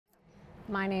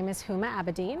My name is Huma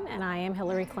Abedin, and I am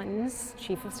Hillary Clinton's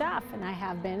Chief of Staff, and I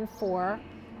have been for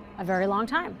a very long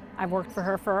time. I've worked for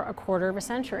her for a quarter of a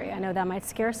century. I know that might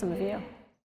scare some of you.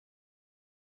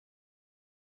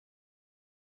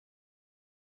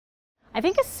 I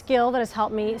think a skill that has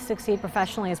helped me succeed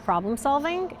professionally is problem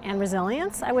solving and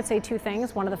resilience. I would say two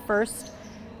things. One of the first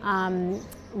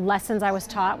lessons I was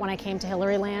taught when I came to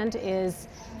Hillary Land is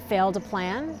fail to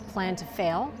plan, plan to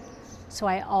fail. So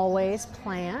I always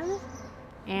plan,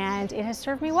 and it has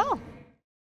served me well.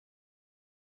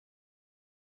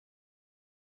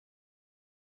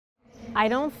 I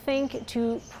don't think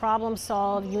to problem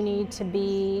solve you need to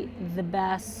be the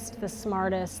best, the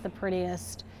smartest, the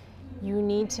prettiest. You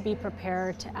need to be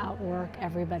prepared to outwork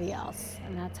everybody else.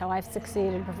 And that's how I've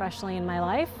succeeded professionally in my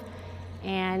life.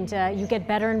 And you get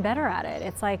better and better at it.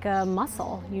 It's like a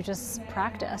muscle. You just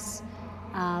practice.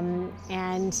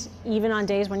 And even on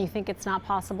days when you think it's not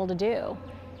possible to do,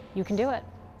 you can do it.